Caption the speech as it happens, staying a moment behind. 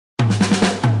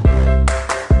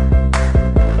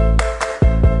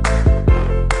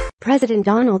President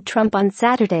Donald Trump on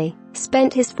Saturday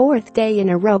spent his fourth day in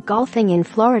a row golfing in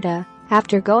Florida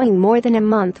after going more than a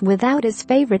month without his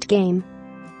favorite game.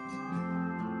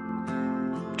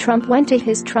 Trump went to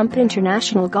his Trump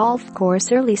International Golf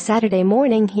Course early Saturday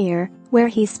morning here, where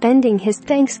he's spending his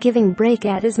Thanksgiving break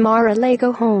at his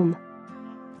Mar-a-Lago home.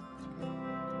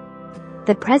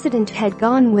 The president had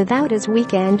gone without his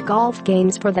weekend golf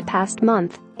games for the past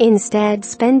month, instead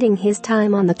spending his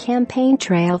time on the campaign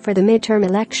trail for the midterm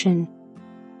election.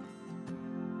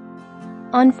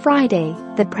 On Friday,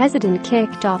 the president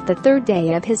kicked off the third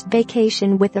day of his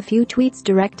vacation with a few tweets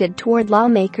directed toward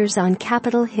lawmakers on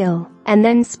Capitol Hill, and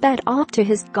then sped off to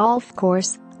his golf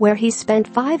course, where he spent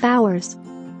 5 hours.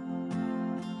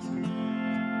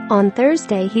 On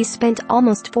Thursday he spent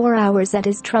almost 4 hours at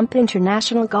his Trump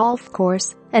International Golf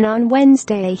Course, and on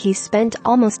Wednesday he spent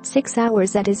almost 6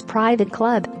 hours at his private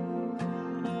club.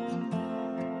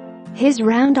 His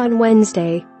round on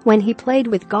Wednesday, when he played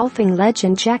with golfing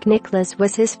legend Jack Nicklaus,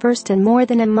 was his first in more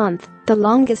than a month, the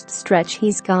longest stretch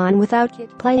he's gone without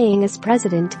playing as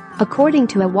president, according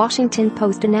to a Washington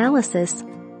Post analysis.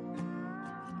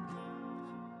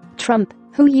 Trump,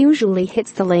 who usually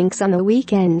hits the links on the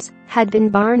weekends, had been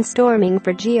barnstorming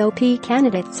for GOP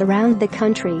candidates around the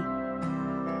country.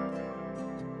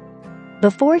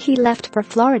 Before he left for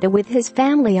Florida with his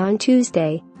family on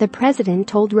Tuesday, the president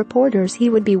told reporters he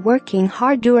would be working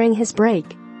hard during his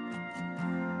break.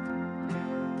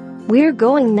 "We're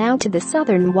going now to the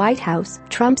Southern White House,"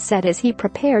 Trump said as he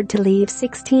prepared to leave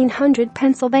 1600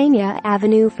 Pennsylvania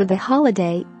Avenue for the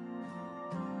holiday.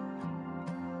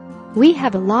 "We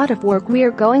have a lot of work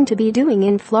we're going to be doing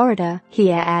in Florida," he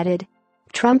added.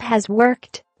 Trump has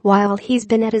worked while he's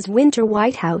been at his winter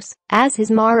White House, as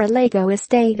his Mar-a-Lago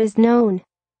estate is known.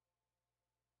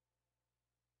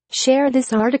 Share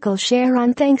this article. Share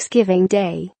on Thanksgiving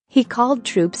Day, he called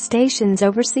troop stations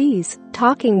overseas,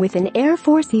 talking with an Air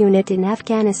Force unit in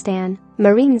Afghanistan,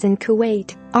 Marines in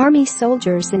Kuwait, Army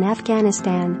soldiers in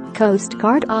Afghanistan, Coast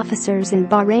Guard officers in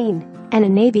Bahrain, and a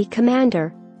Navy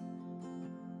commander.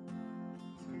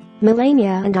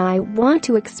 "Melania and I want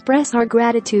to express our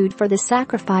gratitude for the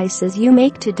sacrifices you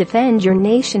make to defend your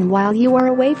nation while you are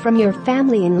away from your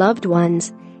family and loved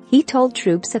ones," he told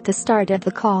troops at the start of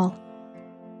the call.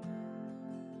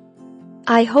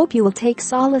 "I hope you will take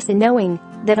solace in knowing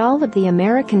that all of the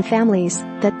American families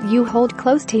that you hold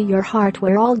close to your heart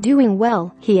were all doing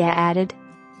well," he added.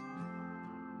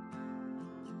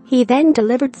 He then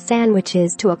delivered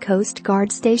sandwiches to a Coast Guard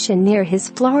station near his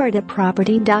Florida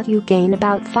property. "You gain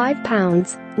about 5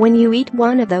 pounds when you eat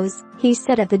one of those," he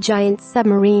said of the giant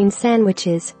submarine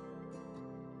sandwiches.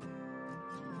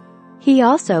 He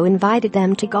also invited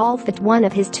them to golf at one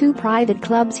of his 2 private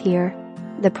clubs here.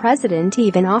 The president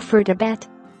even offered a bet.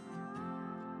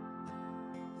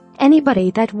 "Anybody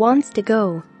that wants to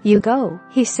go, you go,"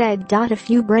 he said. "If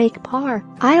you break par,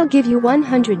 I'll give you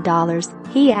 $100,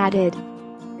 he added.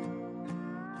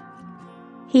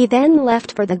 He then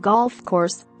left for the golf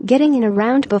course, getting in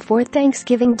around before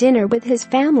Thanksgiving dinner with his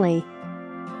family.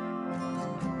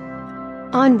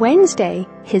 On Wednesday,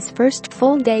 his first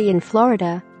full day in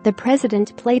Florida, the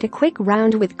president played a quick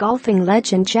round with golfing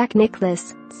legend Jack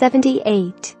Nicklaus,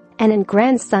 78, and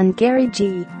grandson Gary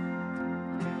G.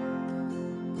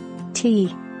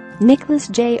 T. Nicklaus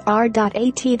Jr.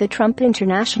 The Trump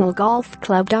International Golf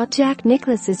Club. Jack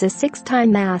Nicklaus is a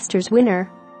 6-time Masters winner.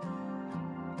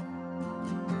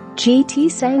 GT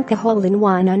sank a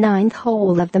hole-in-one on 9th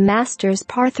hole of the Masters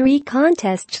Par 3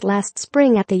 contest last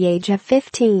spring at the age of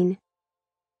 15.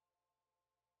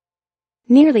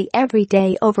 Nearly every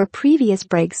day over previous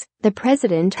breaks, the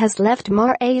president has left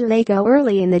Mar-a-Lago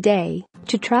early in the day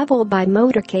to travel by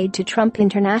motorcade to Trump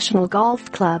International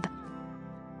Golf Club.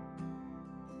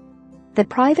 The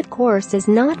private course is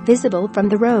not visible from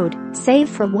the road, save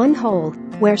for one hole,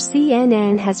 where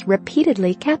CNN has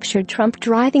repeatedly captured Trump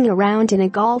driving around in a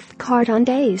golf cart on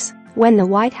days when the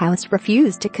White House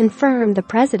refused to confirm the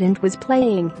president was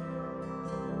playing.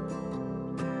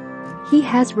 He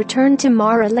has returned to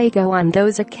Mar-a-Lago on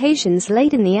those occasions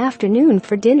late in the afternoon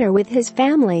for dinner with his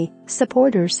family,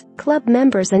 supporters, club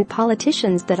members and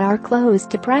politicians that are close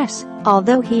to press,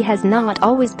 although he has not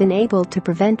always been able to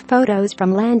prevent photos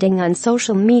from landing on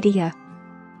social media.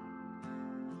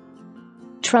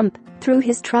 Trump, through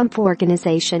his Trump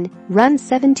Organization, runs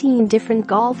 17 different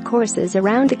golf courses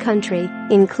around the country,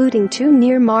 including 2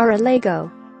 near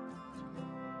Mar-a-Lago.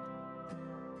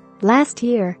 Last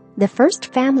year, the first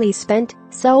family spent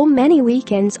so many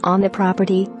weekends on the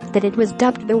property that it was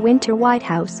dubbed the Winter White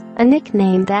House, a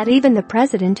nickname that even the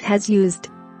president has used.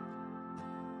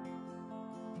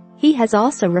 He has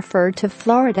also referred to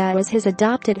Florida as his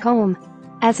adopted home.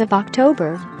 As of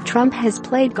October, Trump has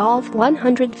played golf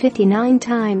 159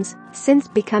 times since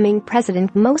becoming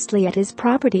president, mostly at his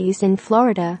properties in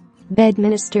Florida,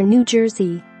 Bedminster, New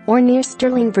Jersey, or near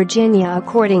Sterling, Virginia,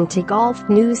 according to Golf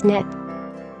Newsnet.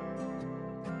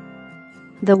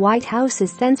 The White House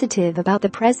is sensitive about the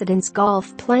president's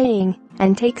golf playing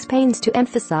and takes pains to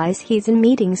emphasize he's in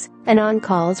meetings and on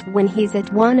calls when he's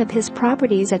at one of his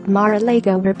properties at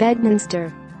Mar-a-Lago or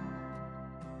Bedminster.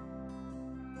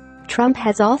 Trump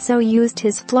has also used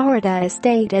his Florida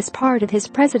estate as part of his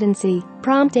presidency,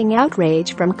 prompting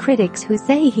outrage from critics who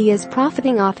say he is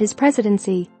profiting off his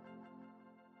presidency.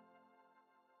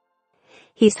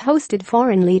 He's hosted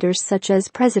foreign leaders such as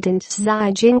President Xi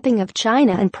Jinping of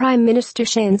China and Prime Minister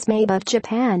Shinzo Abe of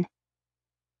Japan.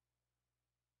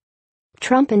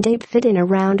 Trump and Abe fit in a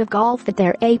round of golf at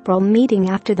their April meeting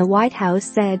after the White House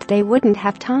said they wouldn't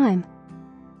have time.